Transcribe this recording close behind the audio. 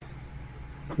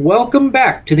Welcome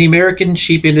back to the American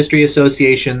Sheep Industry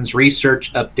Association's Research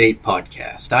Update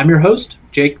podcast. I'm your host,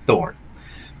 Jake Thorne.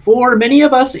 For many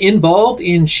of us involved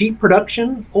in sheep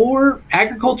production or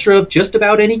agriculture of just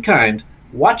about any kind,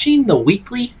 watching the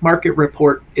weekly market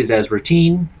report is as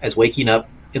routine as waking up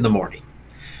in the morning.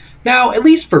 Now, at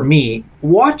least for me,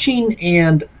 watching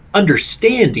and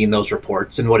understanding those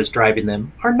reports and what is driving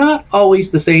them are not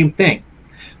always the same thing.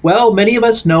 Well, many of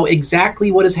us know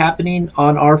exactly what is happening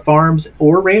on our farms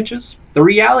or ranches. The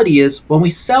reality is, when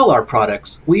we sell our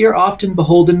products, we are often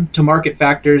beholden to market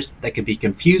factors that can be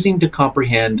confusing to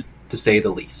comprehend, to say the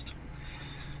least.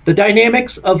 The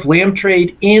dynamics of lamb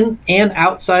trade in and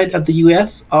outside of the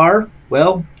U.S. are,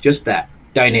 well, just that,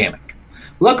 dynamic.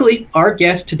 Luckily, our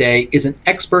guest today is an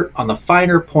expert on the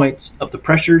finer points of the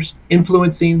pressures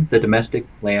influencing the domestic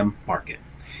lamb market.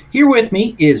 Here with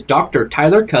me is Dr.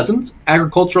 Tyler Cozzens,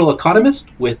 agricultural economist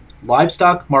with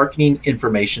Livestock Marketing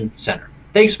Information Center.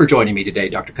 Thanks for joining me today,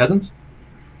 Dr. Cozzens.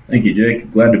 Thank you,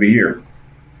 Jake. Glad to be here.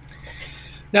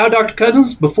 Now, Dr.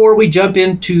 Cozzens, before we jump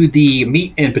into the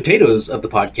meat and potatoes of the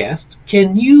podcast,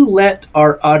 can you let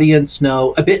our audience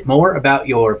know a bit more about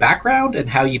your background and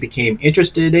how you became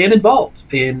interested and involved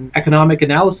in economic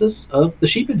analysis of the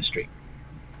sheep industry?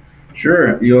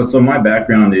 Sure. So my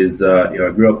background is, I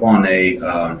grew up on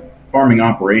a farming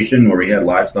operation where we had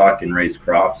livestock and raised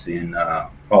crops in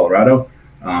Colorado.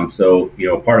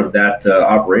 Part of that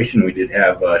operation, we did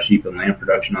have sheep and lamb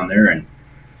production on there, and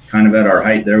kind of at our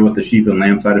height there with the sheep and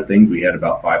lamb side of things, we had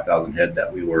about 5,000 head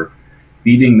that we were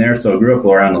feeding there. So I grew up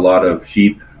around a lot of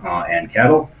sheep and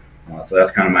cattle. So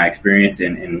that's kind of my experience,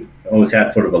 and always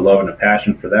had sort of a love and a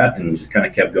passion for that, and just kind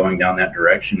of kept going down that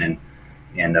direction, and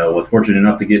was fortunate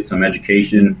enough to get some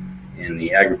education in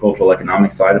the agricultural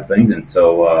economic side of things. And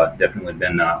so definitely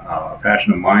been a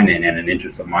passion of mine and an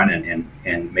interest of mine,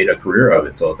 and made a career of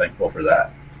it. So thankful for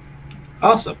that.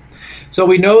 Awesome. So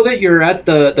we know that you're at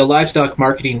the Livestock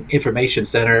Marketing Information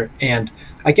Center, and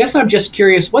I guess I'm just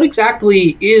curious, what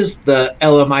exactly is the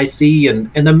LMIC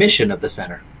and the mission of the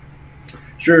center?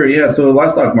 Sure, yeah. So the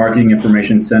Livestock Marketing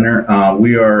Information Center,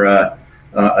 we are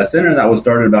a center that was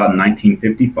started about in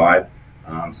 1955.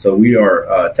 So we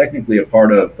are technically a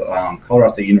part of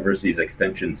Colorado State University's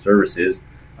Extension Services,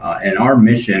 and our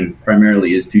mission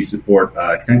primarily is to support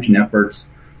extension efforts,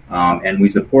 and we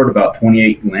support about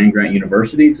 28 land-grant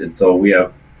universities, and so we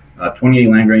have 28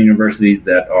 land-grant universities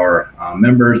that are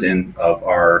members of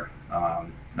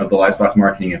the Livestock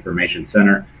Marketing Information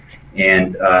Center,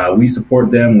 and we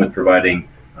support them with providing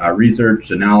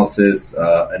research, analysis,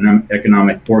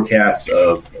 economic forecasts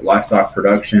of livestock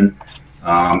production,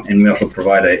 and we also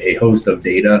provide a host of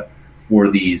data for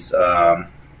these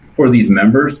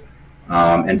members.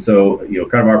 And so,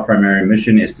 kind of our primary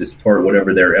mission is to support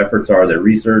whatever their efforts are, their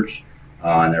research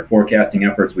and their forecasting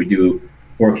efforts. We do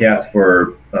forecasts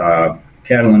for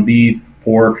cattle and beef,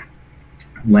 pork,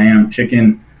 lamb,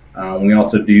 chicken. We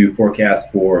also do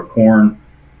forecasts for corn,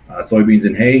 soybeans,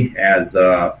 and hay as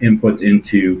inputs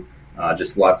into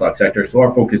just the livestock sector. So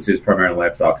our focus is primarily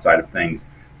livestock side of things.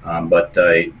 But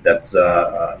that's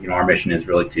our mission is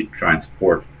really to try and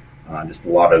support just a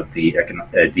lot of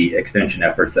the extension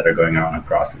efforts that are going on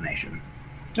across the nation.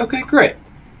 Okay, great.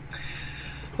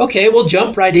 Okay, we'll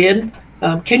jump right in.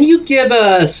 Can you give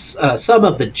us some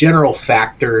of the general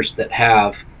factors that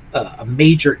have a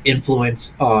major influence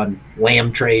on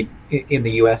lamb trade in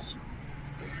the U.S.?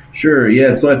 Sure,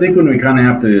 yeah. So I think when we kind of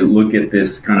have to look at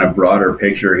this kind of broader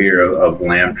picture here of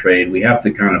lamb trade, we have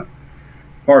to kind of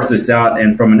parse this out.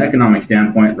 And from an economic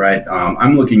standpoint, right,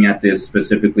 I'm looking at this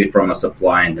specifically from a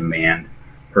supply and demand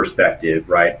perspective,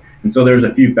 right? And so there's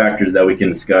a few factors that we can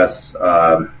discuss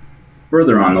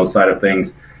further on those side of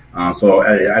things. So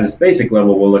at its basic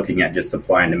level, we're looking at just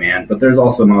supply and demand, but there's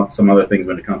also some other things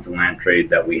when it comes to land trade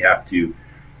that we have to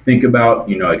think about.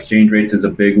 Exchange rates is a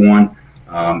big one.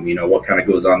 What kind of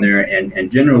goes on there.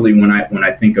 And generally, when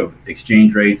I think of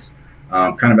exchange rates,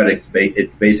 kind of at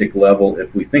its basic level,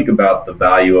 if we think about the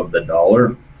value of the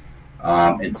dollar,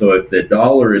 and so if the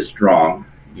dollar is strong,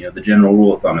 the general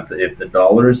rule of thumb, if the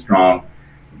dollar is strong,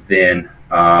 then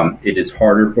it is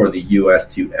harder for the U.S.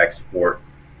 to export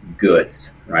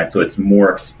goods, right? So it's more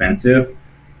expensive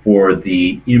for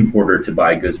the importer to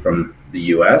buy goods from the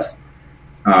U.S.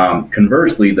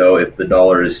 Conversely, though, if the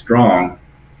dollar is strong,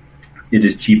 it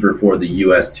is cheaper for the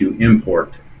U.S. to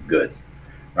import goods,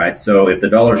 right? So if the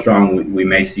dollar is strong, we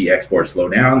may see exports slow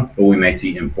down, but we may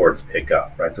see imports pick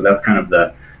up, right? So that's kind of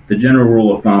the general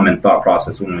rule of thumb and thought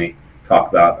process when we talk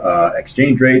about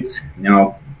exchange rates.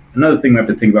 Now, another thing we have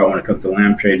to think about when it comes to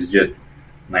lamb trade is just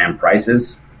lamb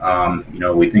prices.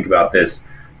 We think about this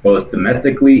both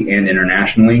domestically and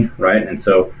internationally, right? And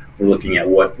so We're looking at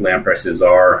what lamb prices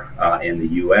are in the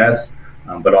U.S.,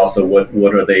 but also what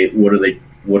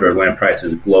are lamb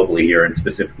prices globally here, and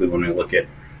specifically when we look at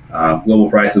global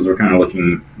prices, we're kind of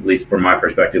looking, at least from my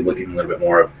perspective, looking a little bit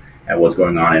more at what's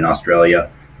going on in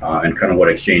Australia and kind of what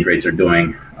exchange rates are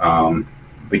doing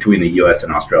between the U.S.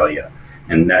 and Australia,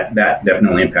 and that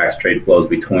definitely impacts trade flows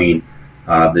between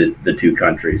the two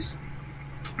countries.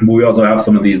 But we also have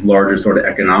some of these larger sort of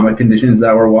economic conditions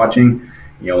that we're watching.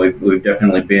 We've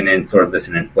definitely been in sort of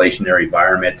an inflationary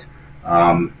environment,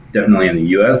 definitely in the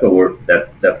U.S., but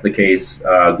that's the case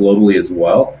globally as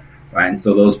well, right? And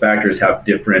so those factors have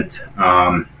different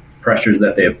pressures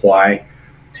that they apply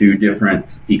to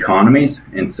different economies,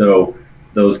 and so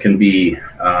those can be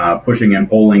pushing and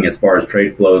pulling as far as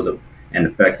trade flows and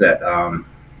effects that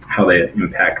how they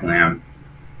impact lamb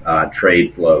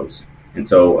trade flows. And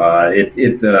so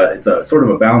it's a sort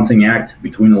of a balancing act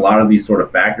between a lot of these sort of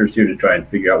factors here to try and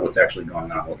figure out what's actually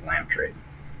going on with lamb trade.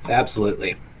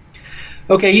 Absolutely.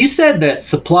 Okay, you said that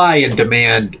supply and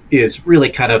demand is really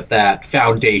kind of that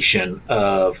foundation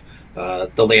of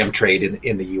the lamb trade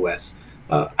in the U.S.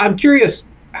 I'm curious,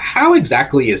 how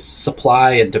exactly is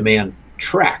supply and demand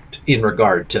tracked in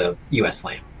regard to U.S.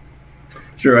 lamb?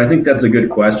 Sure, I think that's a good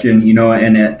question.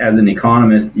 And as an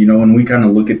economist, when we kind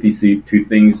of look at these two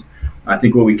things, I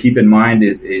think what we keep in mind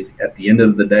is at the end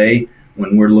of the day,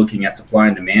 when we're looking at supply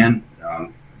and demand,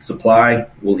 supply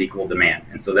will equal demand.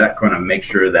 And so that kind of makes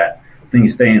sure that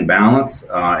things stay in balance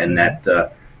and that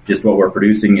just what we're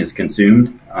producing is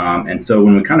consumed. And so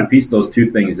when we kind of piece those two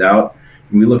things out,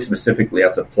 and we look specifically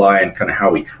at supply and kind of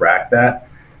how we track that,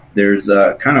 there's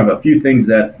kind of a few things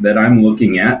that I'm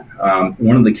looking at.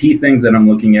 One of the key things that I'm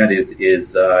looking at is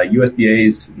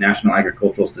USDA's National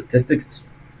Agricultural Statistics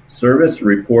Service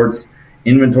reports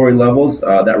inventory levels.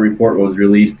 That report was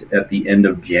released at the end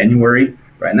of January,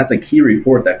 right? And that's a key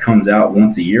report that comes out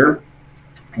once a year.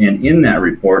 And in that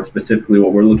report, specifically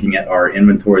what we're looking at are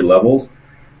inventory levels,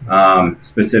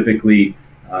 specifically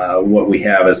what we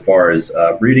have as far as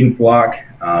breeding flock,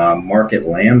 market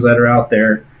lambs that are out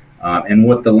there, and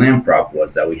what the lamb crop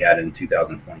was that we had in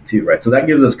 2022, right? So that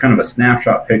gives us kind of a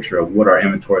snapshot picture of what our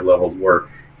inventory levels were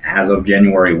as of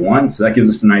January 1. So that gives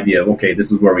us an idea of, okay,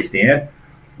 this is where we stand.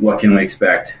 What can we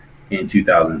expect in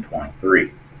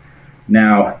 2023?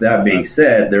 Now, that being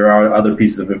said, there are other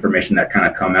pieces of information that kind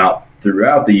of come out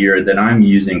throughout the year that I'm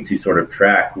using to sort of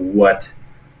track what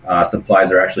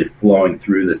supplies are actually flowing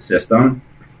through the system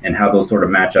and how those sort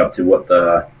of match up to what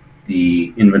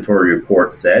the inventory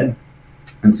report said.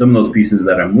 And some of those pieces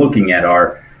that I'm looking at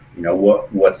are,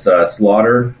 what's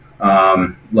slaughter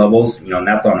levels, and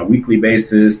that's on a weekly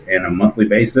basis and a monthly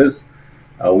basis.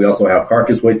 We also have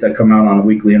carcass weights that come out on a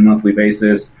weekly and monthly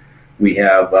basis. We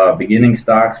have beginning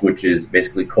stocks, which is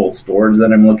basically cold storage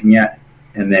that I'm looking at.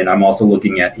 And then I'm also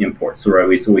looking at imports.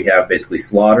 So we have basically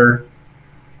slaughter,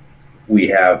 we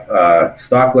have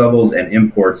stock levels and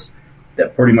imports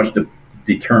that pretty much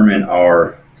determine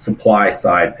our supply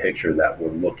side picture that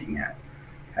we're looking at.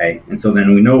 Okay? And so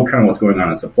then we know kind of what's going on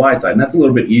the supply side. And that's a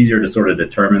little bit easier to sort of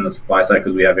determine the supply side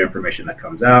because we have information that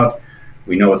comes out.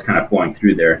 We know what's kind of flowing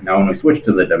through there. Now, when we switch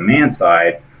to the demand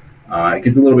side, it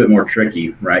gets a little bit more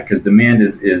tricky, right? Because demand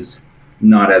is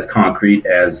not as concrete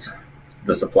as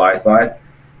the supply side.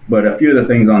 But a few of the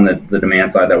things on the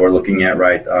demand side that we're looking at,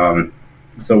 right?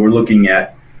 So we're looking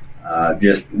at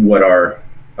just what our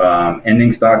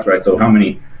ending stocks, right? So how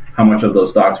much of those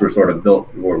stocks were sort of built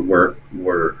or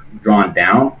were drawn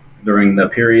down during the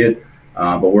period.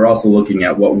 But we're also looking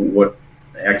at what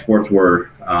exports were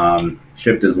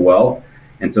shipped as well.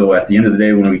 And so at the end of the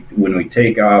day, when we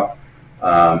take off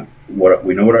what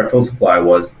we know what our total supply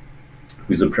was,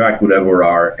 we subtract whatever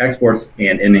our exports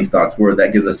and ending stocks were.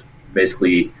 That gives us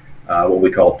basically what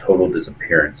we call total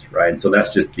disappearance, right? And so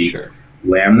that's just the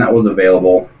lamb that was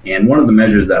available. And one of the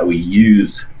measures that we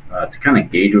use to kind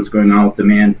of gauge what's going on with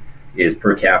demand is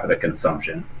per capita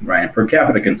consumption, right? And per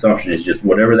capita consumption is just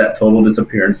whatever that total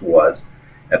disappearance was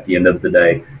at the end of the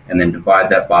day, and then divide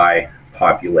that by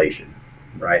population,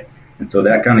 right? And so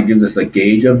that kind of gives us a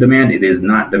gauge of demand. It is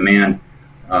not demand.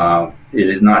 It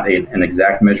is not an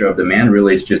exact measure of demand.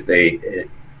 Really, it's just the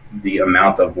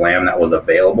amount of lamb that was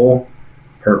available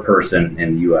per person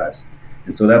in the U.S.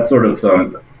 And so that's sort of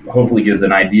hopefully gives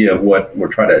an idea of what we're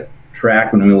trying to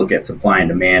track when we look at supply and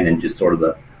demand and just sort of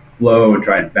the flow and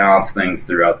try and balance things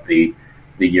throughout the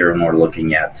year when we're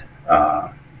looking at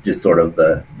just sort of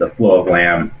the flow of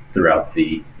lamb throughout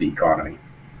the economy.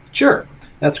 Sure,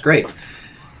 that's great.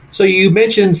 So you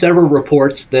mentioned several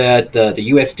reports that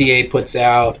the USDA puts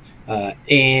out,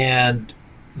 and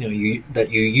that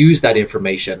you use that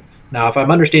information. Now, if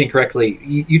I'm understanding correctly,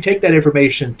 you take that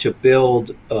information to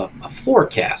build a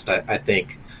forecast, I think.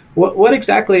 What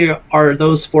exactly are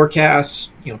those forecasts,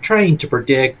 trying to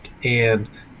predict? And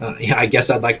I guess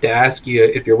I'd like to ask you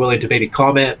if you're willing to maybe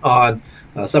comment on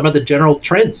some of the general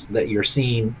trends that you're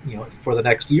seeing, for the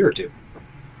next year or two.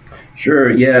 Sure,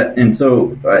 yeah, and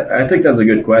so I think that's a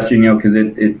good question, because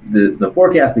the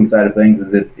forecasting side of things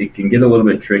is it can get a little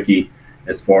bit tricky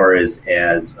as far as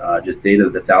just data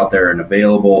that's out there and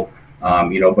available,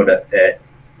 but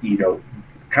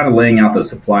kind of laying out the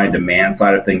supply and demand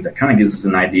side of things, that kind of gives us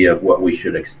an idea of what we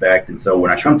should expect. And so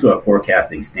when I come to a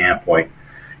forecasting standpoint,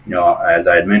 as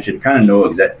I had mentioned, kind of know a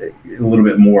little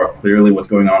bit more clearly what's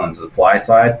going on the supply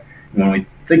side. And when we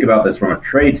think about this from a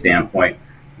trade standpoint,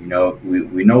 we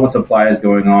know what supply is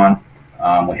going on.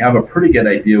 We have a pretty good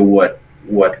idea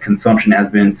what consumption has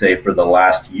been, say, for the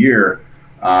last year.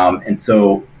 And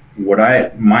so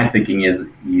my thinking is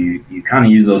you kind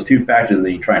of use those two factors and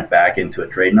then you try and back into a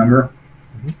trade number.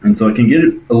 Mm-hmm. And so it can get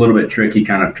a little bit tricky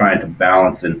kind of trying to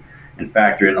balance and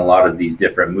factor in a lot of these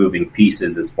different moving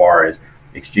pieces as far as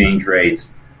exchange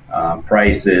rates,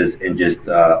 prices, and just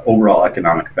overall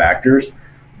economic factors.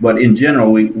 But in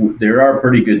general, there are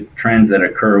pretty good trends that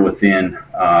occur within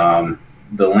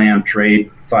the lamb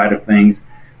trade side of things.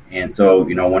 And so,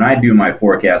 when I do my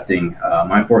forecasting,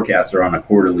 my forecasts are on a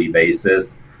quarterly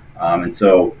basis. And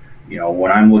so,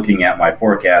 when I'm looking at my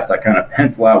forecast, I kind of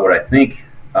pencil out what I think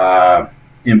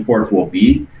imports will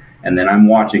be. And then I'm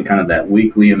watching kind of that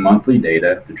weekly and monthly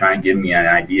data to try and give me an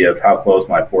idea of how close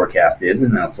my forecast is.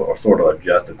 And I'll sort of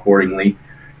adjust accordingly.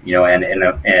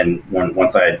 And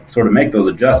once I sort of make those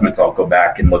adjustments, I'll go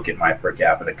back and look at my per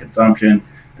capita consumption.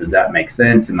 Does that make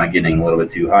sense? Am I getting a little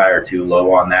bit too high or too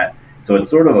low on that? So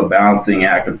it's sort of a balancing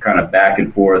act of kind of back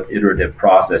and forth iterative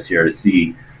process here to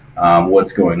see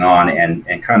what's going on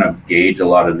and kind of gauge a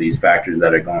lot of these factors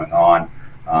that are going on.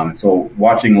 So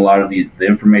watching a lot of the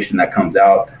information that comes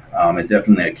out is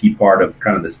definitely a key part of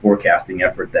kind of this forecasting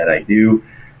effort that I do,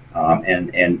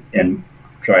 and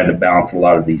trying to balance a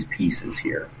lot of these pieces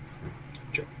here.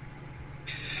 Sure.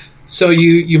 So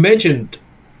you mentioned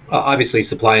obviously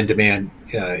supply and demand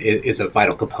is a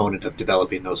vital component of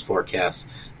developing those forecasts,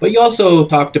 but you also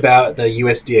talked about the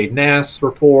USDA NASS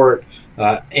report,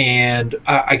 and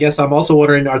I guess I'm also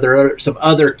wondering, are there some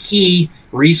other key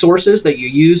resources that you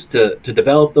use to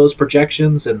develop those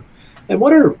projections, and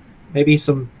what are maybe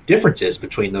some differences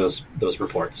between those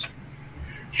reports?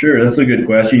 Sure, that's a good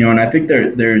question. And I think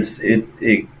there's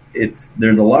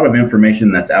a lot of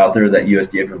information that's out there that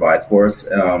USDA provides for us,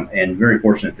 and very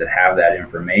fortunate to have that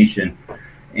information.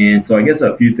 And so I guess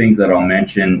a few things that I'll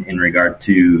mention in regard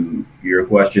to your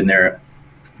question there.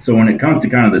 So when it comes to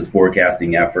kind of this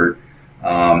forecasting effort,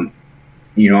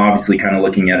 obviously kind of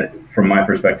looking at it from my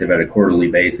perspective at a quarterly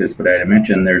basis, but I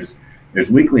mentioned there's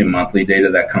weekly and monthly data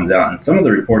that comes out, and some of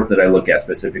the reports that I look at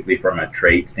specifically from a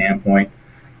trade standpoint,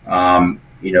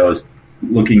 is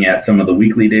looking at some of the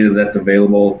weekly data that's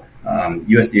available.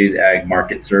 USDA's Ag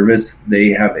Market Service,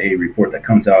 they have a report that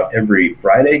comes out every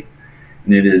Friday,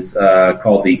 and it is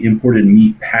called the Imported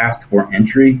Meat Passed for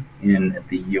Entry in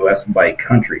the U.S. by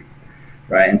Country,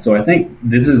 right? And so I think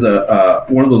this is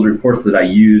one of those reports that I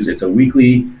use. It's a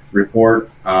weekly report.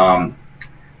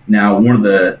 Now, one of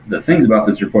the things about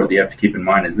this report that you have to keep in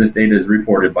mind is this data is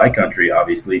reported by country,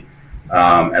 obviously,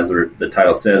 as the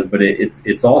title says, but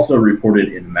it's also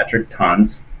reported in metric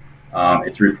tons.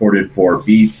 It's reported for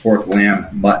beef, pork, lamb,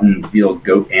 mutton, veal,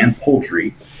 goat, and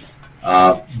poultry.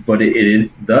 But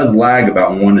it does lag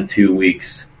about 1 to 2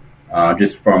 weeks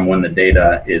just from when the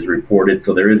data is reported.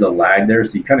 So there is a lag there.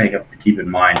 So you kind of have to keep in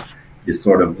mind just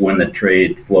sort of when the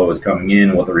trade flow is coming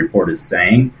in, what the report is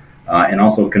saying, and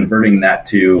also converting that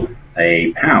to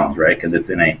a pounds, right? Because it's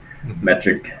in a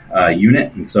metric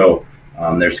unit. And so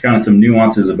there's kind of some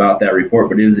nuances about that report,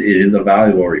 but it is a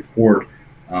valuable report.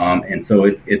 And so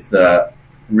it's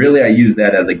really I use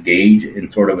that as a gauge and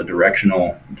sort of a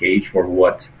directional gauge for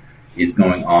what is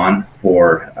going on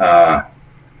for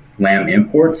lamb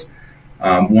imports.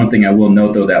 One thing I will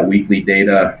note, though, that weekly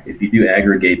data, if you do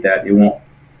aggregate that, it won't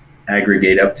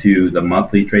aggregate up to the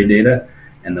monthly trade data.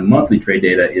 And the monthly trade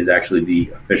data is actually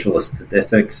the official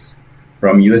statistics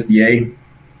from USDA.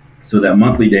 So that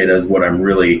monthly data is what I'm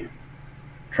really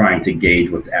trying to gauge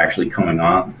what's actually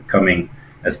coming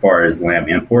as far as lamb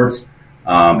imports.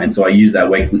 And so I use that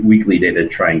weekly data to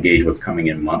try and gauge what's coming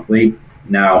in monthly.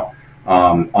 Now,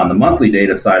 on the monthly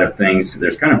data side of things,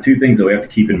 there's kind of two things that we have to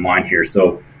keep in mind here.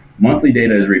 So monthly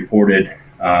data is reported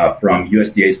from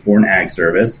USDA's Foreign Ag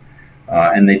Service,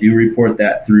 and they do report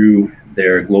that through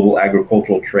their Global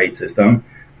Agricultural Trade System.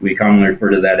 We commonly refer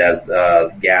to that as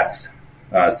the GATS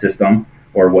system,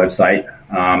 or website.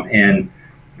 And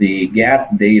the GATS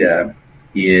data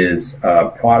is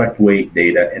product weight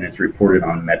data, and it's reported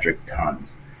on metric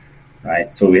tons,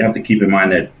 right? So we have to keep in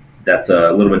mind that that's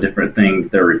a little bit different thing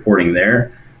they're reporting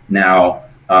there. Now,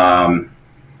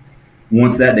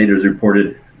 once that data is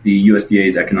reported, the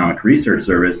USDA's Economic Research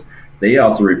Service, they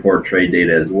also report trade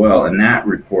data as well, and that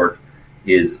report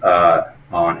is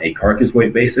on a carcass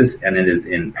weight basis, and it is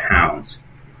in pounds.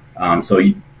 So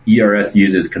ERS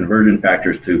uses conversion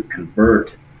factors to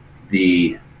convert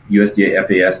the USDA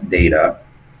FAS data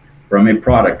from a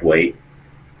product weight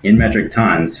in metric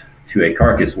tons to a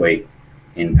carcass weight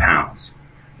in pounds,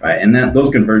 right? And those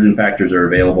conversion factors are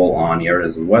available on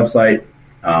ERS's website,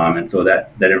 and so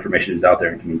that information is out there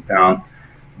and can be found.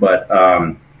 But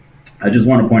I just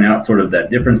want to point out sort of that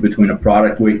difference between a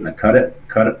product weight and a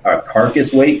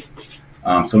carcass weight.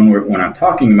 So when I'm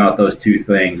talking about those two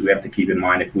things, we have to keep in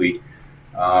mind if we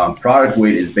product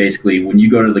weight is basically when you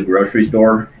go to the grocery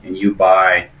store and you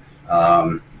buy,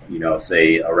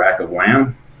 say a rack of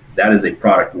lamb, that is a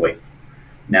product weight.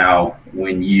 Now,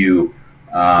 when you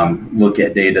look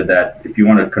at data that if you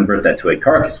want to convert that to a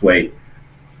carcass weight,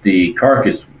 the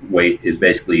carcass weight is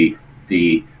basically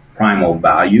the primal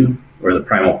value or the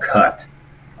primal cut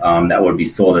that would be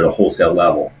sold at a wholesale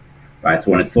level. Right,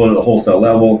 so when it's sold at a wholesale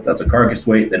level, that's a carcass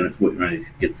weight. Then when it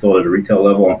gets sold at a retail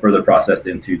level and further processed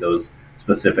into those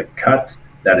specific cuts,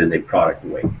 that is a product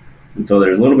weight. And so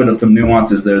there's a little bit of some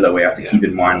nuances there that we have to keep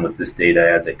in mind with this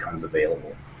data as it comes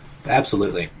available.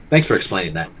 Absolutely. Thanks for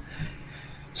explaining that.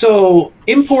 So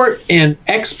import and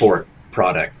export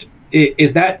product,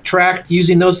 is that tracked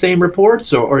using those same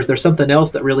reports, or is there something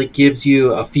else that really gives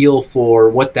you a feel for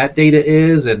what that data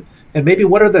is, and maybe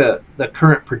what are the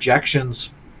current projections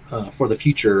for the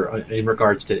future in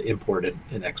regards to import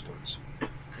and exports?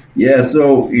 Yeah,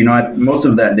 so most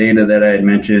of that data that I had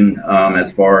mentioned,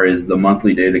 as far as the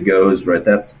monthly data goes, right,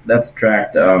 that's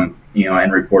tracked,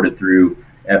 and reported through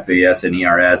FAS and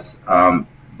ERS.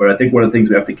 But I think one of the things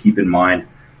we have to keep in mind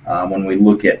when we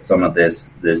look at some of this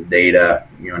data,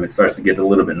 and it starts to get a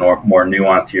little bit more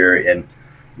nuanced here, and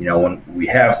when we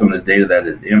have some of this data that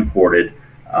is imported,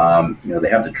 they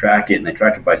have to track it, and they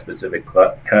track it by specific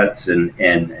cuts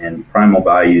and primal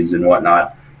values and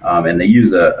whatnot. And they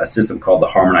use a system called the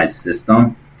harmonized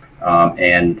system.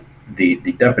 And the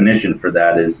definition for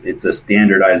that is it's a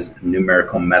standardized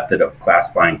numerical method of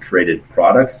classifying traded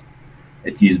products.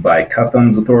 It's used by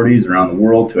customs authorities around the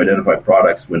world to identify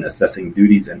products when assessing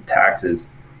duties and taxes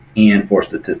and for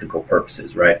statistical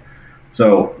purposes, right?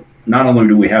 So not only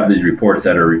do we have these reports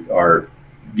that are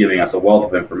giving us a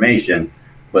wealth of information,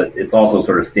 but it's also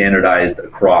sort of standardized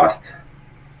across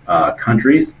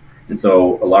countries. And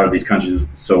so a lot of these countries,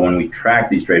 so when we track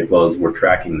these trade flows, we're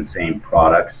tracking the same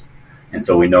products. And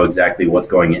so we know exactly what's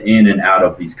going in and out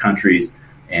of these countries.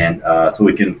 And so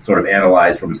we can sort of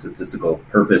analyze from statistical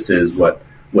purposes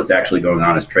what's actually going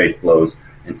on as trade flows.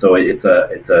 And so it's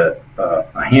a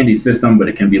handy system, but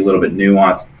it can be a little bit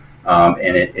nuanced.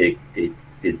 And it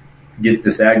gets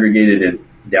disaggregated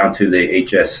down to the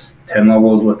HS10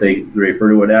 level is what they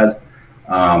refer to it as.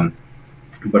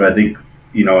 But I think,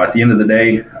 at the end of the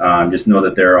day, just know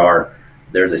that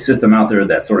there's a system out there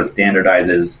that sort of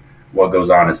standardizes what goes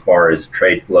on as far as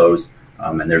trade flows,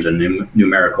 and there's a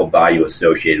numerical value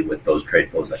associated with those trade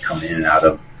flows that come in and out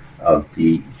of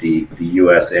the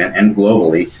U.S. and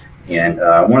globally. And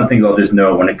one of the things I'll just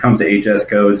note when it comes to HS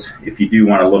codes, if you do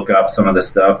want to look up some of this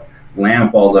stuff,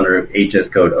 lamb falls under HS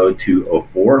code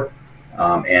 0204,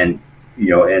 and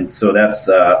so that's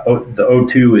the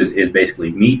 02 is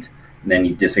basically meat. And then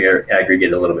you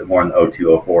disaggregate a little bit more, and the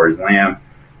 0204 is lamb.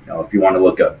 If you want to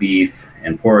look up beef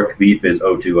and pork, beef is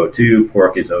 0202,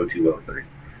 pork is 0203. All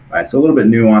right, so a little bit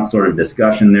nuanced sort of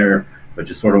discussion there, but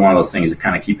just sort of one of those things to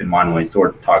kind of keep in mind when we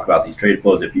sort of talk about these trade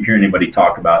flows. If you hear anybody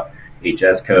talk about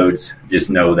HS codes, just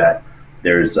know that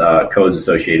there's codes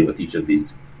associated with each of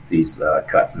these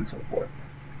cuts and so forth.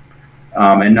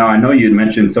 And now I know you had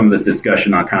mentioned some of this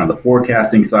discussion on kind of the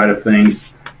forecasting side of things.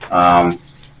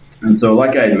 And so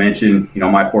like I had mentioned,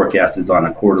 my forecast is on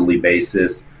a quarterly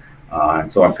basis.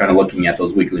 And so I'm kind of looking at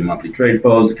those weekly, monthly trade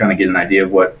flows to kind of get an idea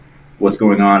of what's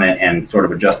going on and sort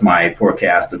of adjust my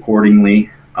forecast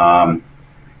accordingly.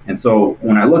 And so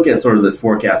when I look at sort of this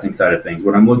forecasting side of things,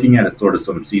 what I'm looking at is sort of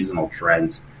some seasonal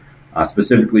trends.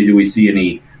 Specifically, do we see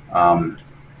any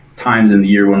times in the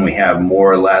year when we have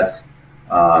more or less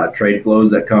trade flows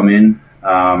that come in?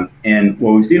 And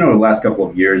what we've seen over the last couple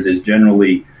of years is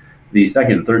generally the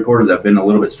second and third quarters have been a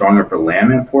little bit stronger for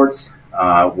lamb imports,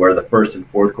 where the first and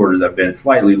fourth quarters have been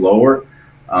slightly lower.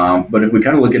 But if we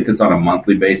kind of look at this on a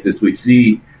monthly basis, we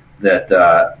see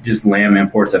that just lamb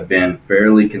imports have been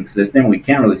fairly consistent. We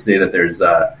can't really say that there's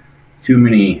too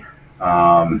many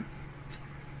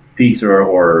peaks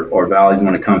or valleys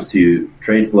when it comes to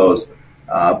trade flows.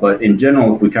 But in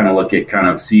general, if we kind of look at kind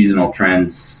of seasonal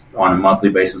trends on a monthly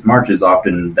basis, March is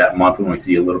often that month when we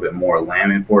see a little bit more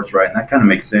lamb imports, right? And that kind of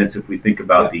makes sense if we think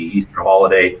about the Easter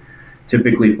holiday,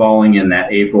 typically falling in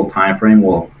that April timeframe.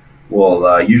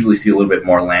 We'll usually see a little bit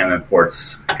more lamb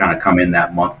imports kind of come in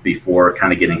that month before,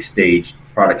 kind of getting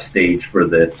product staged for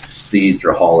the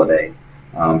Easter holiday.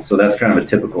 So that's kind of a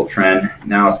typical trend.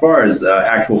 Now, as far as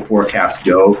actual forecasts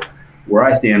go, where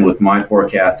I stand with my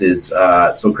forecast is,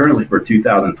 so currently for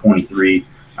 2023,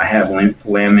 I have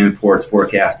lamb imports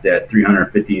forecast at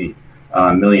 350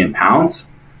 million pounds.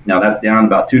 Now, that's down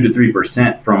about 2 to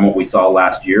 3% from what we saw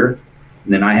last year.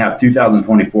 And then I have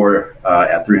 2024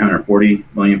 at 340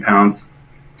 million pounds.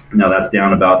 Now, that's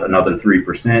down about another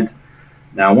 3%.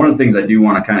 Now, one of the things I do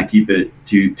want to kind of keep it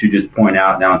to just point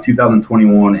out, now in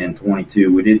 2021 and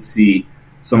 22, we did see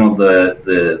some of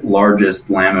the largest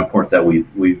lamb imports that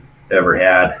we've ever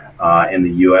had in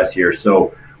the U.S. here.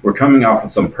 So we're coming off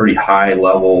of some pretty high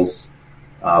levels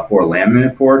for lamb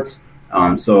imports.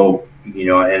 So, you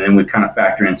know, and then we kind of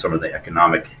factor in some of the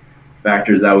economic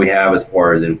factors that we have as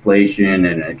far as inflation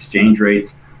and exchange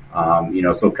rates. You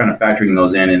know, so kind of factoring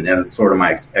those in, and that's sort of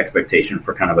my expectation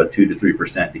for kind of a 2 to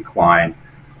 3% decline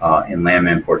in lamb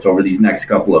imports over these next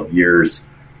couple of years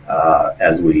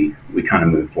as we kind of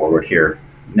move forward here.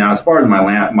 Now, as far as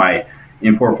my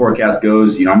import forecast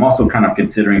goes, you know, I'm also kind of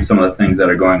considering some of the things that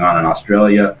are going on in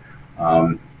Australia.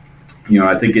 You know,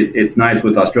 I think it's nice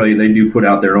with Australia. They do put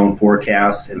out their own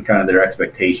forecasts and kind of their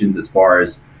expectations as far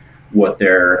as what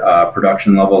their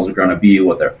production levels are going to be,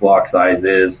 what their flock size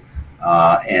is.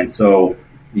 And so,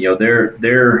 you know,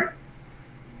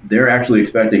 they're actually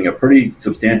expecting a pretty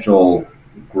substantial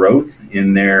growth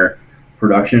in their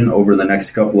production over the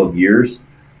next couple of years.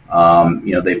 You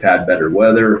know, they've had better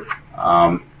weather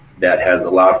that has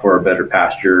allowed for a better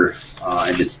pasture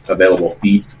and just available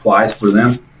feed supplies for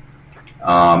them.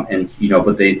 And, you know,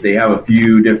 but they have a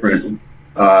few different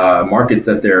markets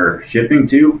that they're shipping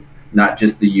to, not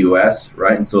just the U.S.,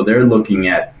 right? And so they're looking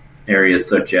at areas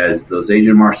such as those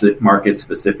Asian markets,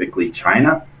 specifically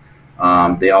China.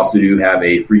 They also do have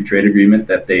a free trade agreement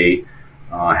that they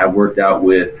have worked out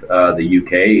with the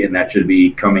UK, and that should be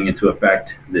coming into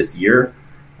effect this year.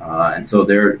 And so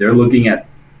they're looking at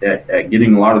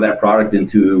getting a lot of that product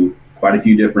into quite a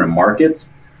few different markets.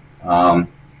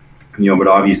 You know, but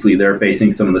obviously they're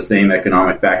facing some of the same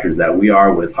economic factors that we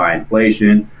are, with high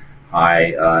inflation,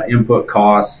 high input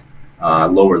costs,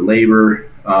 lower labor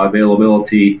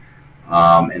availability.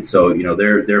 And so, you know,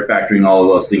 they're factoring all of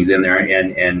those things in there,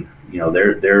 and you know,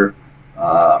 they're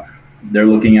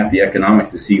looking at the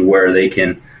economics to see where they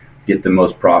can get the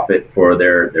most profit for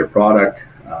their product.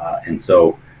 And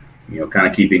so, you know, kind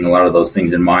of keeping a lot of those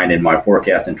things in mind in my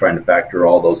forecast and trying to factor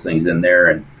all those things in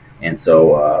there. And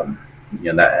so,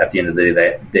 you know, that at the end of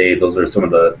the day, those are some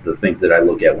of the things that I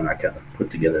look at when I kind of put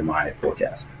together my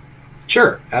forecast.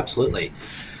 Sure, absolutely.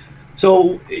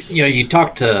 So, you know, you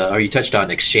touched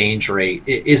on exchange rate.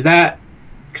 Is that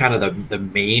kind of the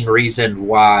main reason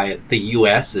why the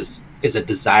U.S. is a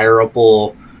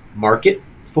desirable market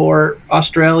for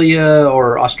Australia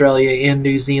or Australia and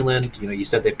New Zealand? You know, you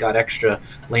said they've got extra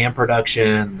lamb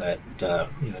production, that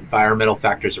you know, environmental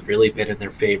factors have really been in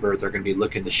their favor. They're going to be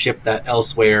looking to ship that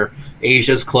elsewhere.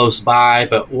 Asia's close by,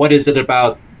 but what is it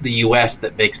about the U.S.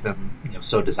 that makes them, you know,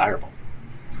 so desirable?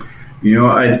 You know,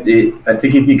 I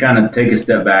think if you kind of take a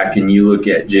step back and you look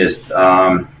at just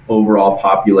overall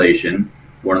population,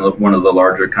 one of the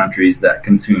larger countries that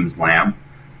consumes lamb,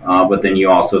 but then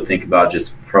you also think about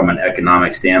just from an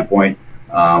economic standpoint,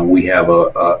 we have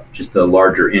just a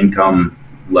larger income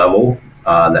level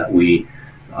that we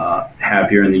have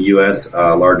here in the U.S.,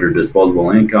 larger disposable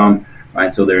income,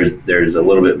 right? So there's a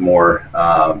little bit more,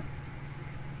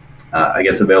 I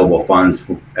guess, available funds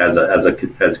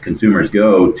as consumers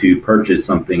go to purchase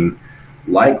something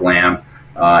like lamb,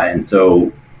 and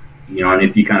so, you know, and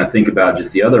if you kind of think about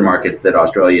just the other markets that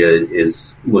Australia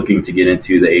is looking to get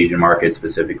into, the Asian market,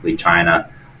 specifically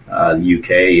China, the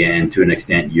UK, and to an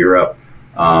extent Europe,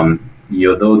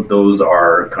 you know, those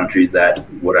are countries that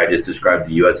what I just described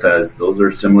the U.S. as. Those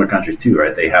are similar countries too,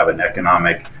 right? They have an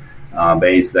economic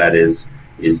base that is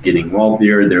getting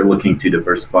wealthier. They're looking to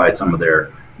diversify some of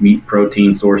their meat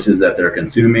protein sources that they're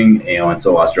consuming, you know, and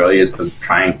so Australia is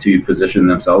trying to position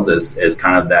themselves as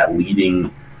kind of that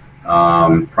leading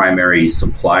primary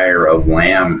supplier of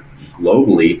lamb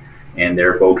globally, and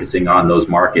they're focusing on those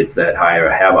markets that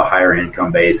have a higher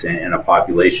income base and a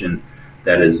population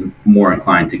that is more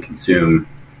inclined to consume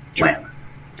lamb.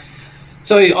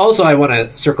 So also I want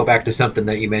to circle back to something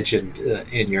that you mentioned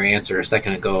in your answer a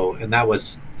second ago, and that was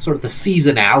sort of the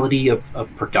seasonality of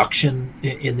production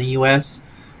in the U.S.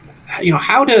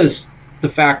 How does the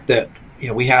fact that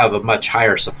we have a much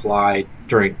higher supply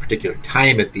during a particular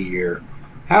time of the year,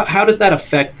 how does that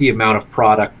affect the amount of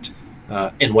product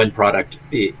and when product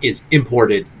is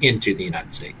imported into the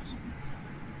United States?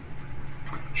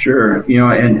 Sure,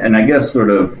 and I guess sort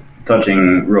of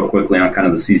touching real quickly on kind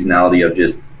of the seasonality of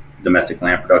just domestic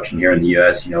lamb production here in the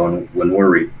U.S. When we're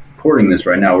recording this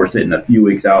right now, we're sitting a few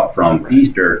weeks out from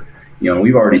Easter.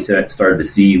 We've already started to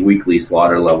see weekly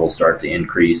slaughter levels start to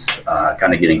increase,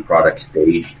 kind of getting product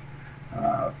staged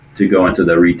to go into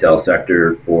the retail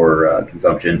sector for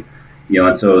consumption.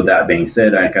 And so that being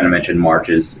said, I kind of mentioned March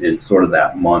is sort of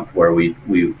that month where we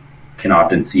can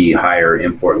often see higher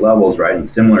import levels, right? And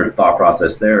similar thought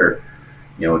process there,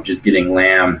 just getting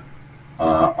lamb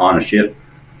on a ship,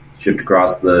 shipped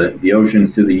across the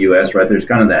oceans to the U.S., right? There's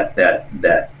kind of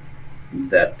that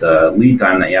lead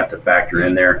time that you have to factor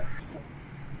in there.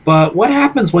 But what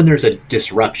happens when there's a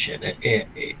disruption,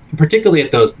 particularly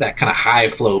at that kind of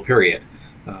high flow period?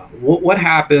 What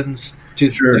happens to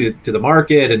the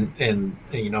market, and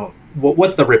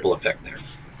what's the ripple effect there?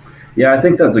 Yeah, I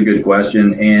think that's a good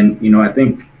question, and I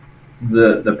think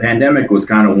the pandemic was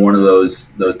kind of one of those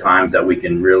times that we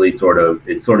can really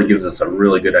it gives us a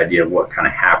really good idea of what kind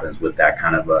of happens with that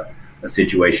kind of a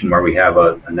situation where we have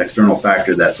an external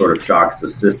factor that sort of shocks the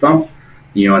system.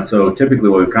 And so typically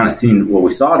what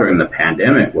we saw during the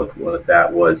pandemic with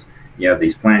that was you have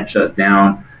these plants shut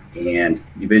down, and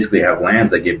you basically have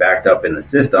lambs that get backed up in the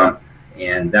system.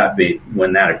 And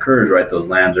when that occurs, right, those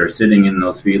lambs are sitting in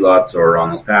those feedlots or on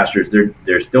those pastures.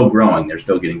 They're still growing. They're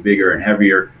still getting bigger and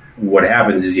heavier. What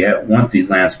happens is once these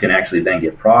lambs can actually then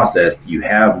get processed, you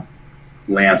have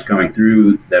lambs coming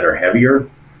through that are heavier.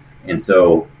 And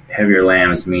so heavier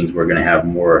lambs means we're going to have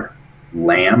more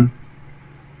lamb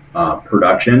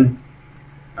production,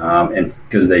 and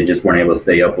because they just weren't able to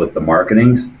stay up with the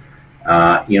marketings.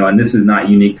 And this is not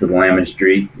unique to the lamb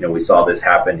industry. We saw this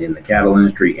happen in the cattle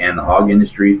industry and the hog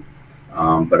industry.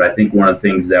 But I think one of the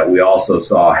things that we also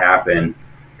saw happen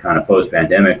kind of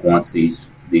post-pandemic, once these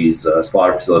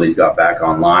slaughter facilities got back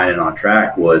online and on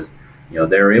track, was they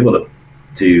were able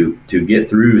to get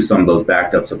through some of those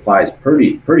backed up supplies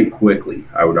pretty quickly,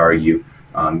 I would argue,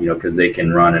 because they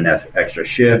can run an extra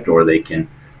shift, or they can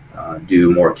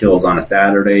do more kills on a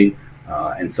Saturday.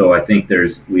 And so I think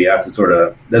we have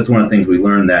to that's one of the things we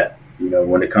learned, that,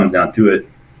 when it comes down to it,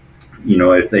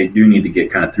 if they do need to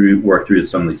get kind of work through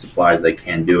some of these supplies, they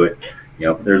can do it.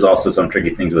 There's also some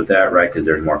tricky things with that, right? Because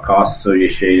there's more costs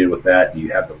associated with that. You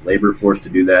have the labor force to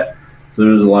do that. So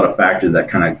there's a lot of factors that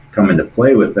kind of come into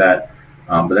play with that.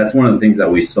 But that's one of the things that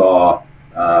we saw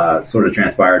sort of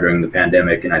transpire during the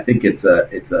pandemic. And I think it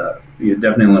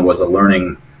definitely was a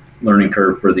learning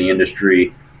curve for the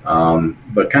industry.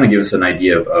 But kind of give us an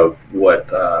idea of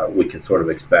what we can sort of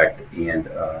expect, and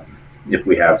if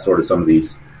we have sort of some of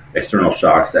these external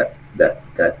shocks that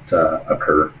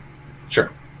occur.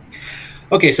 Sure.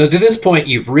 Okay, so to this point,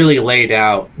 you've really laid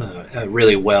out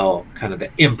really well kind of the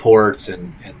imports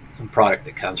and some product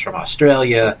that comes from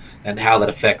Australia and how that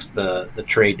affects the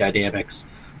trade dynamics.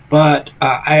 But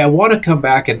I want to come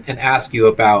back and ask you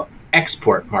about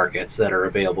export markets that are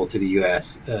available to the U.S.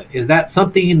 Is that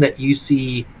something that you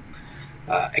see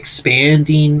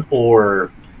expanding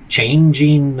or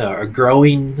changing or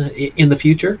growing in the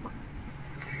future?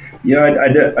 Yeah,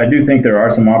 I do think there are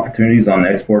some opportunities on the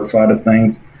export side of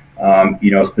things.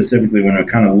 Specifically when we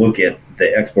kind of look at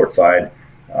the export side,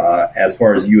 as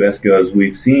far as U.S. goes,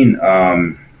 we've seen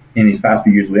in these past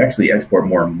few years, we actually export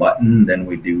more mutton than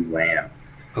we do lamb.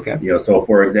 Okay. So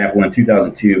for example, in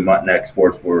 2002, mutton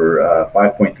exports were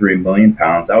 5.3 million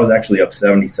pounds. That was actually up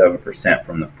 77%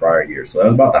 from the prior year. So that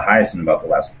was about the highest in about the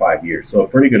last 5 years. So a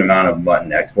pretty good amount of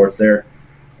mutton exports there.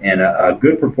 And a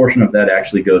good proportion of that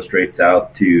actually goes straight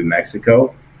south to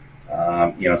Mexico.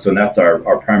 So that's our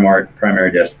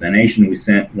primary destination. We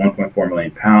sent 1.4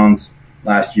 million pounds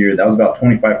last year. That was about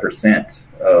 25%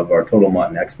 of our total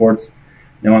mutton exports.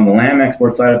 Now, on the lamb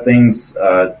export side of things,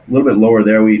 a little bit lower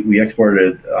there. We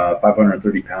exported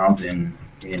 530 pounds in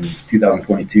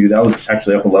 2022. That was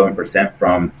actually up 11%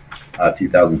 from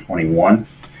 2021.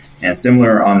 And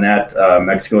similar on that,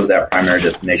 Mexico is that primary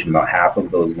destination. About half of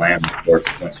those lamb exports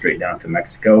went straight down to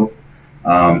Mexico.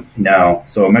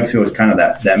 So Mexico is kind of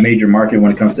that major market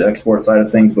when it comes to export side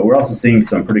of things, but we're also seeing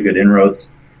some pretty good inroads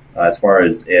as far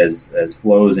as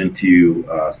flows into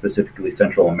specifically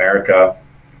Central America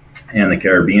and the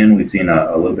Caribbean. We've seen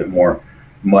a little bit more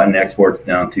mutton exports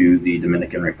down to the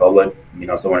Dominican Republic.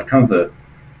 So when it comes to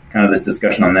kind of this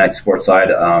discussion on the export side,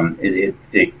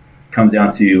 it comes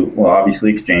down to, well,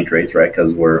 obviously exchange rates, right?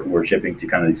 Because we're shipping to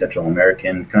kind of these Central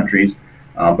American countries,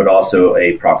 but also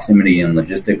a proximity and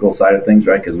logistical side of things,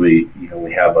 right? Because we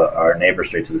have our neighbor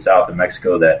straight to the south in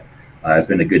Mexico that has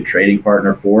been a good trading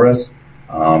partner for us.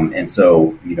 And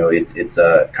so, it's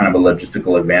a kind of a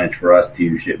logistical advantage for us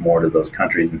to ship more to those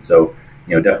countries. And so,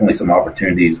 definitely some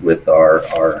opportunities with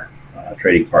our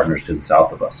trading partners to the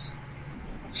south of us.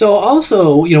 So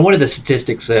also, one of the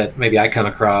statistics that maybe I come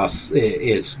across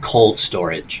is cold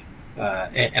storage.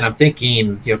 And I'm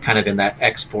thinking, kind of in that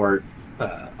export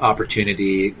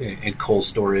opportunity in cold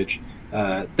storage.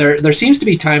 There seems to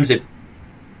be times of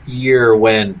year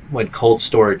when cold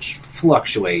storage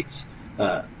fluctuates.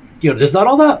 Does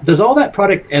all that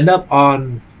product end up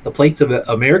on the plates of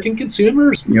American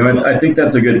consumers? I think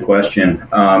that's a good question.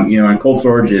 And cold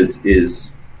storage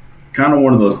is kind of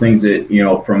one of those things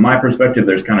that, from my perspective,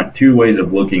 there's kind of two ways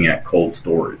of looking at cold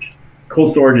storage.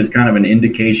 Cold storage is kind of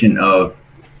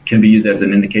can be used as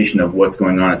an indication of what's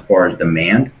going on as far as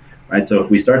demand, right? So if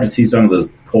we start to see some of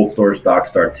those cold storage stocks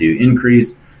start to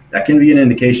increase, that can be an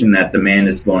indication that demand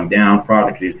is slowing down,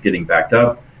 product is getting backed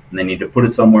up, and they need to put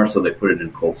it somewhere, so they put it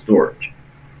in cold storage,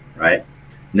 right?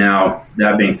 Now,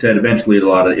 that being said, eventually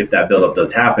if that buildup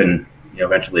does happen,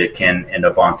 eventually it can end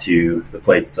up onto the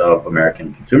plates of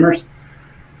American consumers.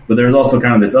 But there's also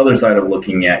kind of this other side of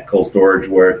looking at cold storage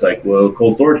where it's like, well,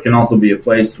 cold storage can also be a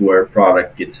place where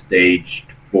product gets staged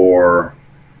for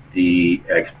the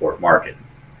export market.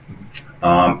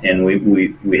 And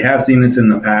we have seen this in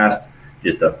the past,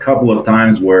 just a couple of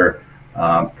times where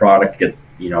product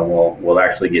will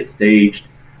actually get staged,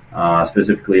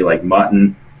 specifically like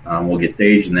mutton. Will get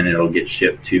staged and then it'll get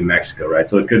shipped to Mexico, right?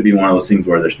 So it could be one of those things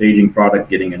where they're staging product,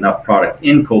 getting enough product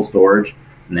in cold storage,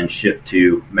 and then shipped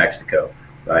to Mexico,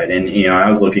 right? And, I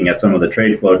was looking at some of the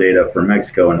trade flow data for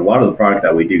Mexico, and a lot of the product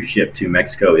that we do ship to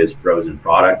Mexico is frozen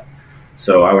product.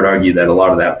 So I would argue that a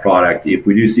lot of that product, if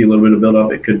we do see a little bit of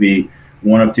buildup, it could be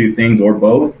one of two things or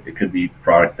both. It could be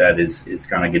product that is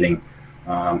kind of getting,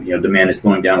 demand is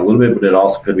slowing down a little bit, but it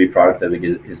also could be product that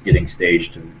is getting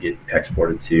staged to get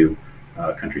exported to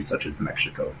countries such as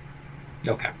Mexico.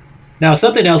 Okay. Now,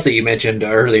 something else that you mentioned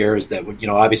earlier is that,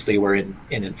 obviously we're in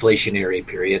an inflationary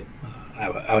period.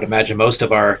 I would imagine most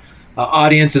of our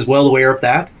audience is well aware of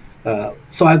that.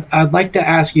 So I'd like to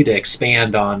ask you to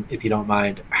expand on, if you don't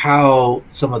mind, how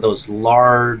some of those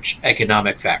large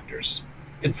economic factors,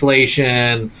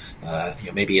 inflation,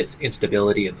 maybe it's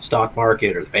instability in the stock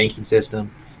market or the banking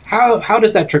system, how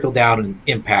does that trickle down and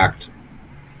impact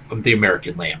the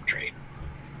American lamb trade?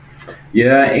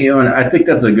 Yeah, and I think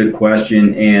that's a good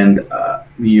question. And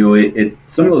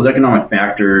some of those economic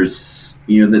factors,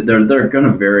 they're going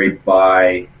to vary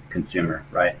by consumer,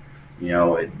 right?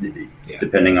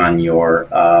 Depending on your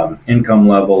income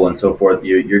level and so forth,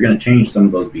 you're going to change some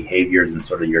of those behaviors and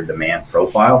sort of your demand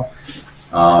profile.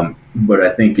 But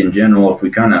I think in general, if we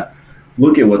kind of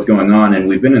look at what's going on, and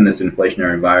we've been in this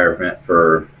inflationary environment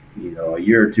for a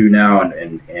year or two now,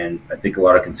 and I think a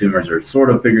lot of consumers are sort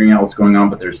of figuring out what's going on,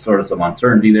 but there's sort of some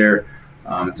uncertainty there.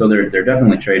 So they're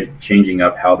definitely changing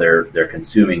up how they're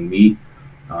consuming meat.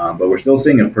 But we're still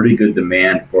seeing a pretty good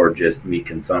demand for just meat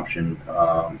consumption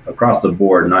across the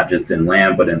board, not just in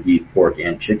lamb, but in beef, pork,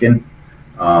 and chicken.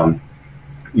 But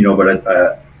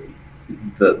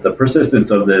the persistence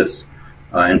of this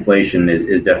inflation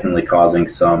is definitely causing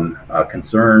some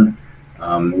concern.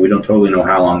 We don't totally know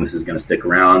how long this is going to stick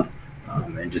around,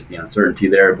 and just the uncertainty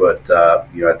there. But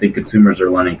I think consumers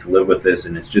are learning to live with this,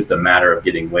 and it's just a matter of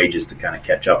getting wages to kind of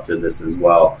catch up to this as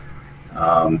well.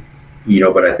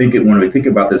 But I think when we think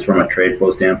about this from a trade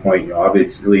flow standpoint,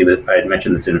 obviously that I had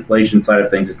mentioned this inflation side of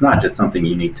things. It's not just something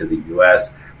unique to the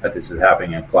U.S. that this is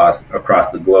happening across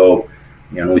the globe.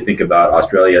 When we think about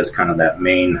Australia as kind of that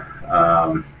main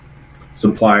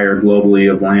supplier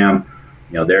globally of lamb,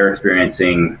 they're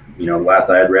experiencing. Last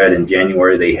I had read in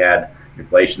January, they had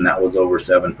inflation that was over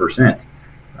 7%,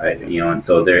 right? And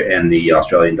so and the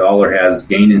Australian dollar has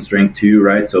gained in strength too,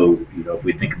 right? So, if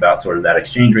we think about sort of that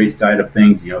exchange rate side of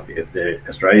things, if the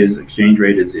Australia's exchange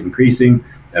rate is increasing,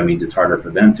 that means it's harder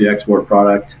for them to export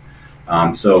product.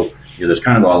 So, there's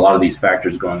kind of a lot of these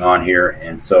factors going on here.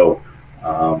 And so,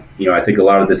 I think a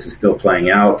lot of this is still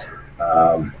playing out,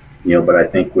 but I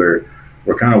think we're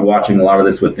kind of watching a lot of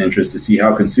this with interest to see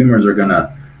how consumers are going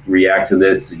to react to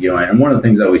this, and one of the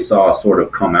things that we saw sort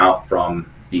of come out from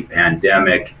the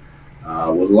pandemic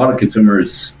was a lot of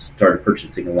consumers started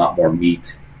purchasing a lot more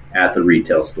meat at the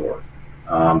retail store.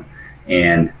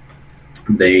 And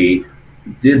they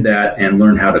did that and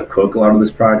learned how to cook a lot of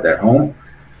this product at home.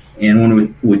 And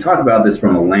when we talk about this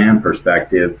from a lamb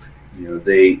perspective,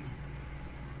 they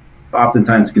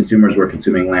oftentimes consumers were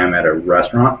consuming lamb at a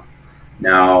restaurant.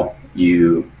 Now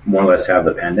you more or less have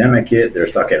the pandemic hit, they're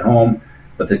stuck at home,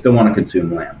 but they still want to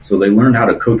consume lamb. So they learned how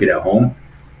to cook it at home.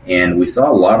 And we saw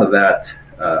a lot of that,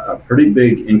 a pretty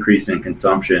big increase in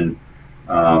consumption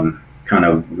kind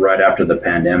of right after the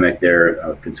pandemic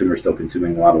there. Consumers still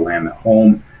consuming a lot of lamb at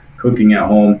home, cooking at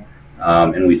home.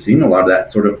 And we've seen a lot of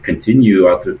that sort of continue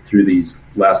out through these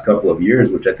last couple of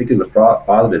years, which I think is a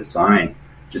positive sign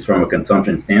just from a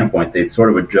consumption standpoint. They've sort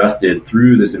of adjusted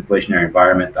through this inflationary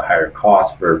environment, the higher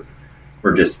cost for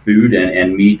just food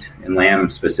and meat and lamb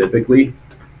specifically.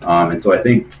 And so I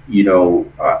think,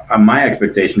 my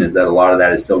expectation is that a lot of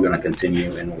that is still going to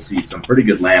continue, and we'll see some pretty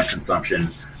good lamb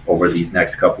consumption over these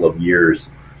next couple of years,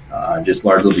 just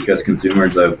largely because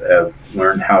consumers have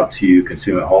learned how to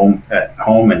consume at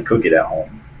home and cook it at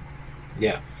home.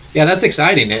 Yeah, that's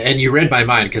exciting. And you read my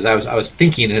mind, because I was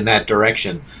thinking in that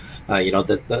direction.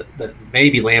 That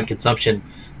maybe lamb consumption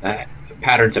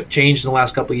patterns have changed in the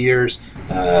last couple of years.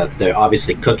 They're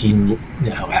obviously cooking,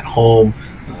 at home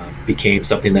became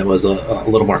something that was a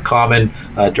little more common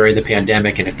during the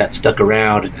pandemic, and if that stuck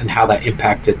around and how that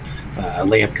impacted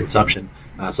lamb consumption.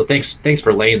 So thanks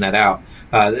for laying that out.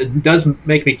 It does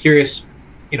make me curious.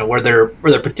 Were there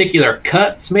particular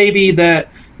cuts maybe that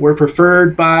were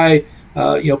preferred by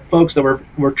folks that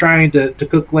were trying to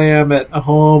cook lamb at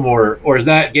home, or is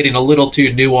that getting a little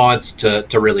too nuanced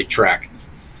to really track?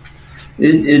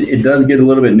 It does get a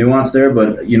little bit nuanced there,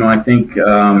 but I think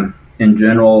in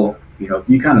general, if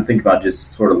you kind of think about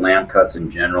just sort of lamb cuts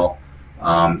in general,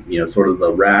 sort of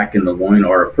the rack and the loin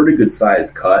are a pretty good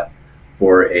size cut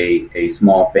for a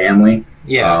small family.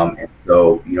 Yeah. And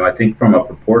so I think from a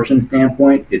proportion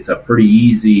standpoint, it's a pretty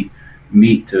easy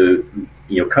meat to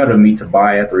cut of meat to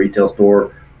buy at the retail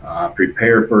store,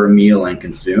 prepare for a meal and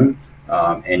consume,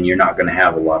 and you're not going to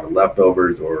have a lot of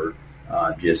leftovers or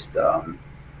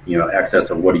excess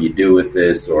of what do you do with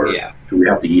this, or do we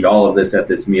have to eat all of this at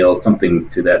this meal, something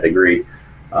to that degree.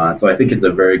 So I think it's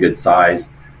a very good size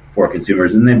for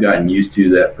consumers, and they've gotten used to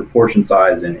that proportion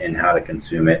size and how to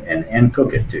consume it and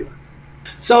cook it too.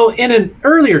 So in an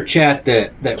earlier chat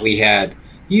that we had,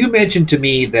 you mentioned to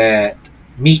me that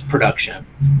meat production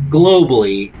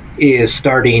globally is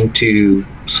starting to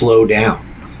slow down.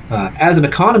 As an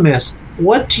economist,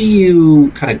 what do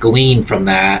you kind of glean from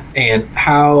that, and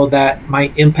how that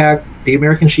might impact the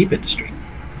American sheep industry?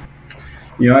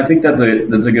 I think that's a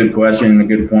good question, a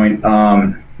good point.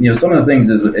 Some of the things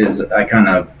is I kind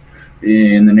of,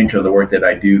 in the nature of the work that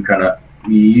I do, kind of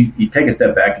you take a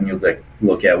step back and you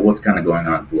look at what's kind of going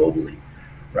on globally,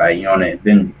 right? And I've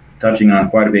been touching on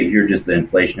quite a bit here, just the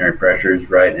inflationary pressures,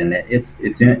 right? And it's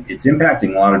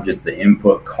impacting a lot of just the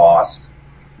input costs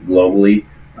globally,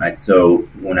 right? So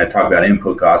when I talk about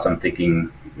input costs, I'm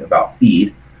thinking about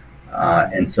feed,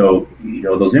 and so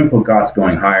those input costs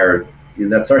going higher,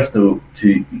 that starts to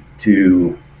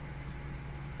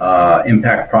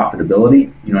impact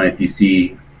profitability. If you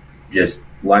see just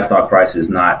livestock prices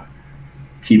not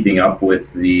keeping up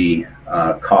with the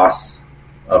costs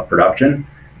of production,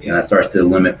 that starts to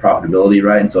limit profitability,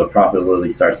 right? And so if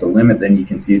profitability starts to limit, then you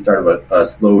can see start of a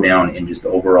slowdown in just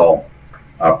overall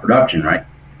production, right?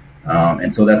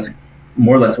 And so that's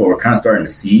more or less what we're kind of starting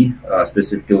to see,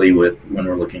 specifically with when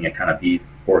we're looking at kind of beef,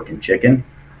 pork, and chicken.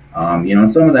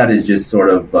 And some of that is just sort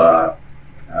of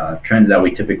trends that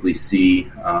we typically see.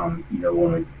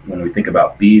 When we think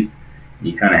about beef,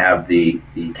 you kind of have the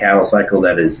cattle cycle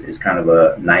that is kind of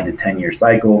a 9 to 10 year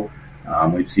cycle.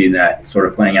 We've seen that sort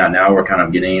of playing out now. We're kind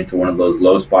of getting into one of those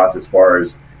low spots as far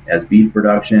as beef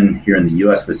production here in the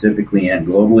U.S. specifically and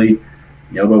globally.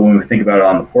 But when we think about it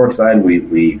on the pork side,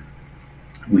 we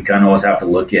kind of always have to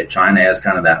look at China as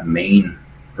kind of that main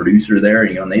producer there.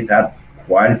 And they've had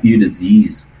quite a few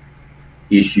disease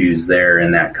issues there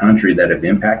in that country that have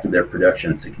impacted their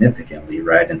production significantly,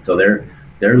 right? And so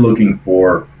they're looking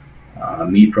for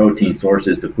meat protein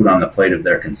sources to put on the plate of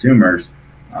their consumers.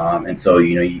 And so,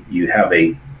 you have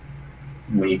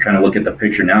when you kind of look at the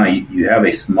picture now, you have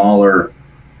a smaller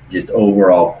just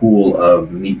overall pool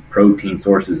of meat protein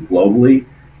sources globally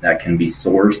that can be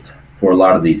sourced for a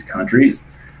lot of these countries.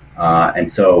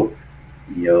 And so,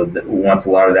 once a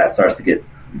lot of that starts to get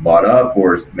bought up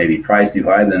or maybe priced too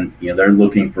high, then, they're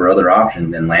looking for other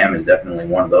options. And lamb is definitely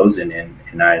one of those. And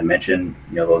I mentioned,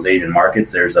 those Asian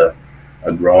markets, there's a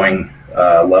growing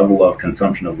level of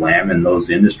consumption of lamb in those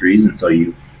industries. And so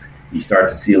you start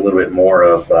to see a little bit more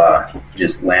of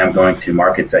just lamb going to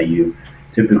markets that you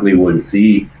typically wouldn't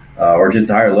see, or just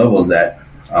higher levels that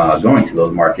going to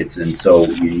those markets. And so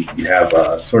you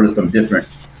have sort of some different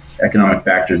economic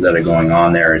factors that are going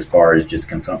on there as far as just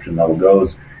consumption level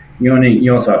goes. and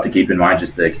you also have to keep in mind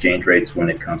just the exchange rates when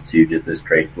it comes to just this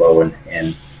trade flow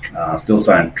and still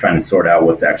trying to sort out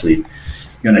what's actually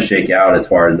going to shake out as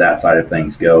far as that side of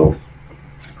things go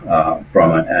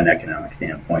from an economic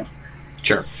standpoint.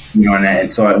 Sure.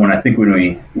 And so when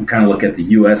we kind of look at the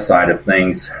U.S. side of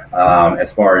things,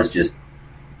 as far as just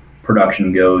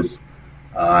production goes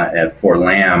for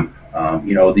lamb,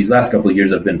 these last couple of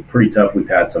years have been pretty tough. We've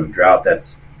had some drought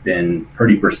that's been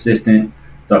pretty persistent,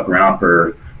 stuck around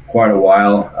for quite a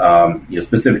while.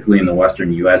 Specifically in the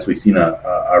western U.S., we've seen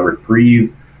a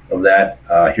reprieve of that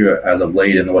here as of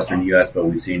late in the western U.S., but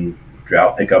we've seen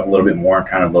drought pick up a little bit more in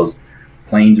kind of those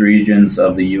plains regions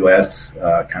of the U.S.,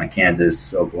 kind of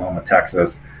Kansas, Oklahoma,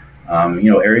 Texas,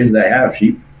 areas that have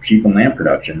sheep and lamb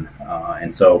production.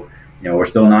 And so, we're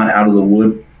still not out of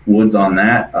the woods on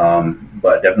that,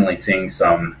 but definitely seeing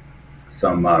some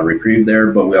reprieve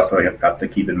there. But we also have to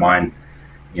keep in mind,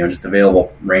 just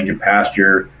available range of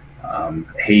pasture.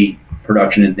 Hay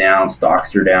production is down,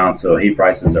 stocks are down, so hay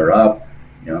prices are up.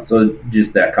 So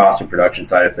just that cost of production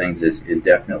side of things is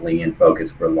definitely in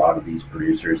focus for a lot of these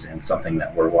producers, and something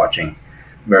that we're watching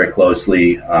very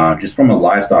closely, just from a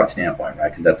livestock standpoint, right?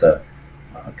 Because that's a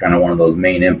kind of one of those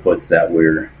main inputs that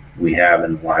we have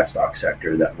in the livestock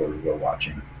sector that we're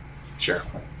watching. Sure.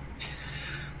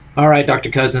 All right, Dr.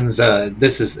 Cozzens,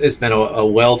 it's been a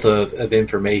wealth of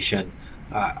information.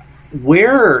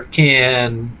 Where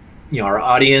can our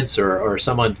audience or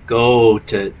someone go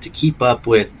to keep up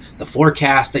with the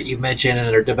forecast that you mentioned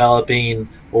and are developing,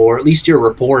 or at least your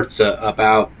reports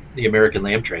about the American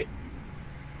lamb trade?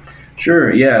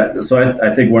 Sure. Yeah. So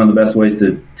I think one of the best ways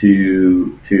to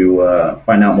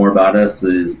find out more about us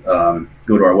is go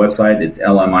to our website. It's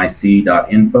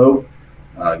lmic.info.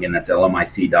 Again, that's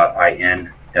lmic.info.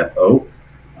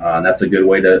 That's a good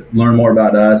way to learn more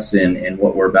about us and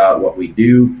what we're about, what we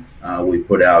do. We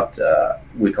put out,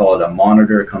 we call it a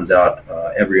monitor. It comes out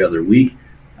every other week.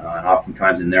 And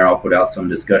oftentimes in there, I'll put out some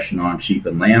discussion on sheep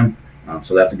and lamb.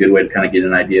 So that's a good way to kind of get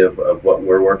an idea of what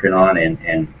we're working on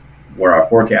and where our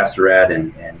forecasts are at,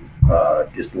 and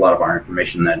just a lot of our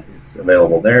information that is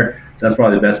available there. So that's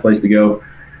probably the best place to go.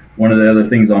 One of the other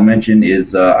things I'll mention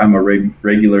is I'm a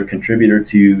regular contributor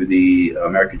to the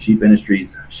American Sheep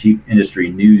Industry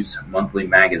News monthly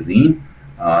magazine.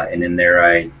 And in there,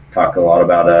 I talk a lot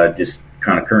about just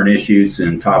kind of current issues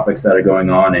and topics that are going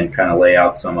on, and kind of lay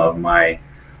out some of my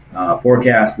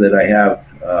forecasts that I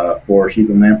have for sheep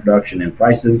and lamb production and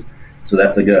prices. So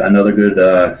that's another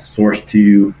good source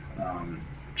to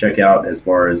check out as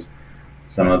far as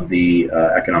some of the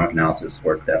economic analysis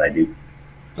work that I do.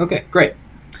 Okay, great.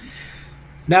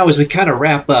 Now, as we kind of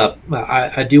wrap up,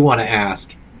 I do want to ask,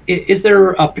 is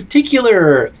there a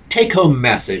particular take-home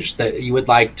message that you would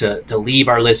like to leave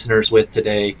our listeners with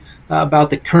today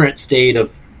about the current state of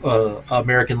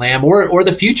American lamb, or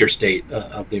the future state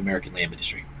of the American lamb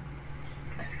industry?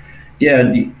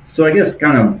 Yeah, so I guess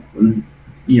kind of,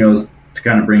 to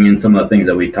kind of bring in some of the things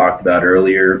that we talked about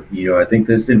earlier, I think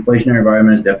this inflationary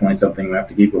environment is definitely something we have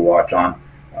to keep a watch on.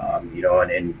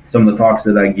 And some of the talks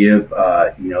that I give,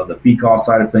 the feed cost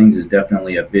side of things is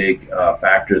definitely a big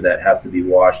factor that has to be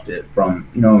watched from,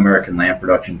 American lamb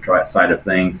production side of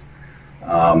things.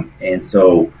 And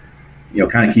so,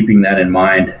 kind of keeping that in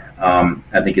mind,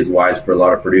 I think is wise for a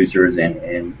lot of producers,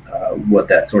 and what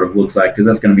that sort of looks like, because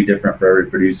that's going to be different for every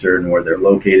producer and where they're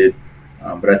located.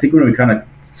 But I think when we kind of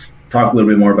talk a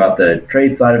little bit more about the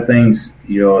trade side of things,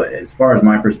 as far as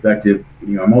my perspective,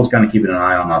 I'm always kind of keeping an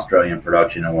eye on Australian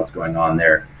production and what's going on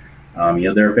there.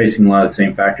 They're facing a lot of the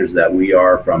same factors that we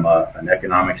are from an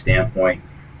economic standpoint,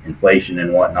 inflation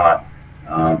and whatnot.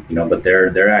 But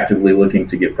they're actively looking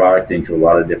to get product into a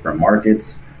lot of different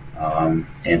markets.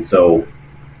 And so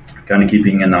kind of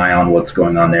keeping an eye on what's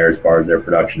going on there as far as their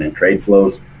production and trade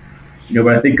flows.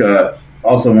 But I think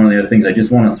also one of the other things I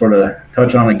just want to sort of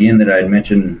touch on again that I had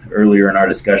mentioned earlier in our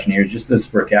discussion here is just this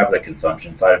per capita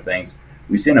consumption side of things.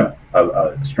 We've seen a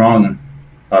strong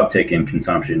uptick in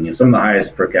consumption, some of the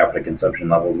highest per capita consumption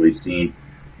levels we've seen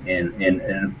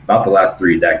in about the last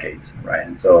 3 decades, right?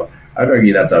 And so I'd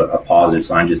argue that's a positive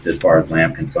sign just as far as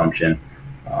lamb consumption,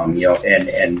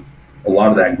 and a lot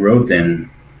of that growth in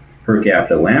per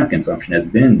capita lamb consumption has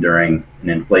been during an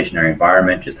inflationary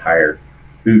environment, just higher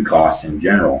food costs in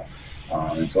general.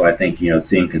 And so I think,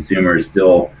 seeing consumers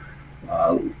still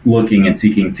looking and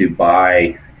seeking to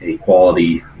buy a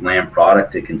quality lamb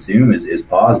product to consume is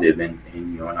positive.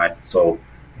 So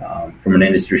from an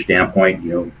industry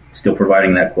standpoint, still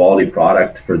providing that quality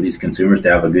product for these consumers to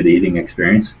have a good eating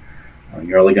experience,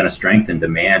 you're only going to strengthen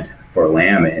demand for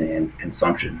lamb and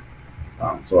consumption.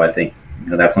 So I think,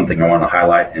 that's something I want to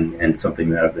highlight, and something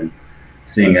that I've been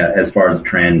seeing as far as the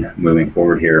trend moving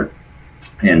forward here,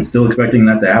 and still expecting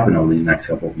that to happen over these next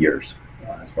couple of years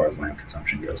as far as lamb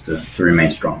consumption goes to remain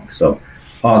strong. So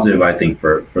positive, I think,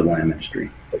 for the lamb industry.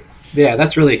 Yeah,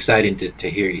 that's really exciting to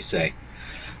hear you say.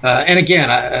 And again,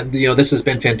 this has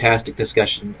been fantastic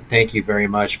discussion. Thank you very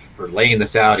much for laying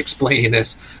this out, explaining this.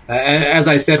 As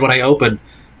I said when I opened,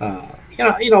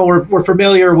 we're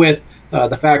familiar with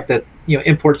the fact that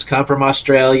imports come from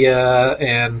Australia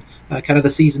and kind of the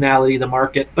seasonality of the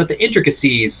market, but the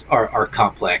intricacies are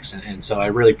complex, and so I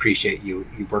really appreciate you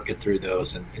working through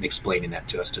those and explaining that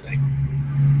to us today.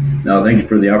 No, thank you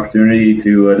for the opportunity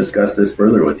to discuss this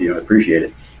further with you. I appreciate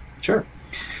it. Sure.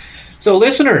 So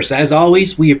listeners, as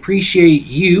always, we appreciate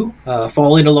you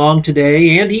following along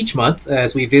today and each month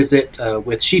as we visit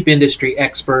with sheep industry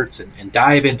experts and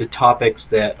dive into topics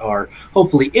that are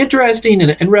hopefully interesting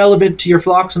and relevant to your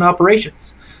flocks and operations.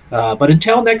 But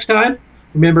until next time,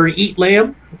 remember, eat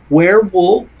lamb, wear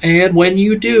wool, and when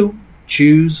you do,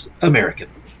 choose American.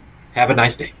 Have a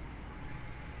nice day.